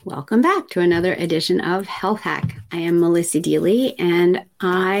Welcome back to another edition of Health Hack. I am Melissa Deely, and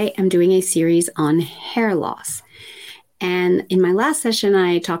I am doing a series on hair loss. And in my last session,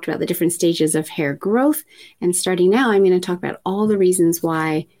 I talked about the different stages of hair growth. And starting now, I'm going to talk about all the reasons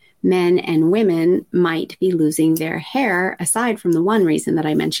why men and women might be losing their hair, aside from the one reason that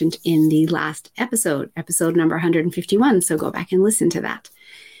I mentioned in the last episode number 151. So go back and listen to that.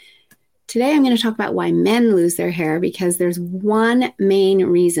 Today, I'm going to talk about why men lose their hair, because there's one main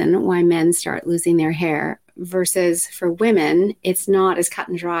reason why men start losing their hair versus for women, it's not as cut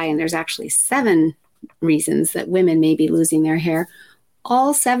and dry. And there's actually 7 reasons that women may be losing their hair.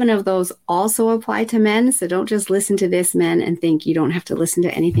 All 7 of those also apply to men. So don't just listen to this, men, and think you don't have to listen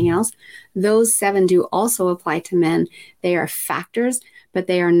to anything else. Those 7 do also apply to men. They are factors, but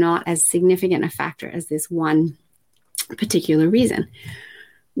they are not as significant a factor as this one particular reason,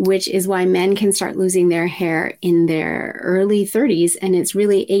 which is why men can start losing their hair in their early 30s. And it's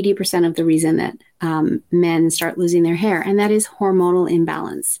really 80% of the reason that men start losing their hair. And that is hormonal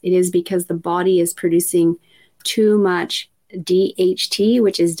imbalance. It is because the body is producing too much DHT,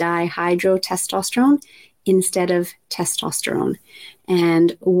 which is dihydrotestosterone, instead of testosterone.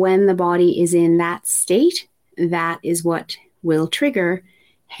 And when the body is in that state, that is what will trigger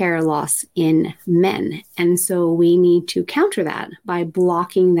hair loss in men. And so we need to counter that by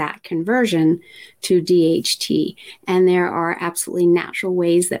blocking that conversion to DHT. And there are absolutely natural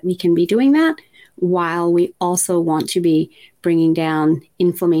ways that we can be doing that, while we also want to be bringing down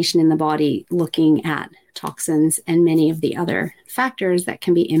inflammation in the body, looking at toxins and many of the other factors that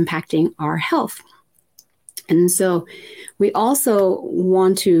can be impacting our health. And so we also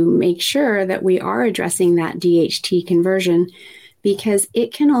want to make sure that we are addressing that DHT conversion, because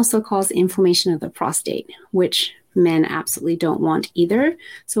it can also cause inflammation of the prostate, which men absolutely don't want either.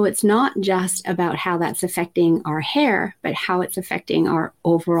 So it's not just about how that's affecting our hair, but how it's affecting our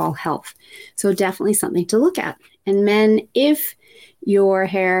overall health. So definitely something to look at. And men, if your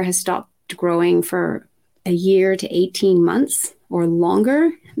hair has stopped growing for a year to 18 months or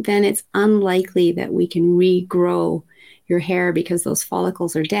longer, then it's unlikely that we can regrow your hair because those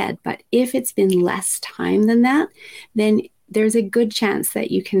follicles are dead. But if it's been less time than that, then there's a good chance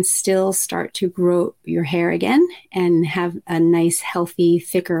that you can still start to grow your hair again and have a nice, healthy,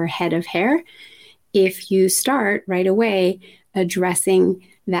 thicker head of hair if you start right away addressing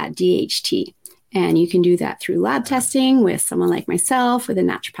that DHT. And you can do that through lab testing with someone like myself, with a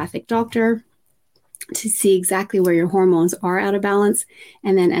naturopathic doctor, to see exactly where your hormones are out of balance.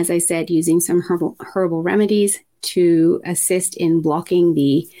 And then, as I said, using some herbal remedies to assist in blocking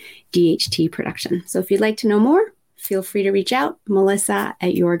the DHT production. So if you'd like to know more, feel free to reach out, Melissa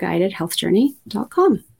at yourguidedhealthjourney.com.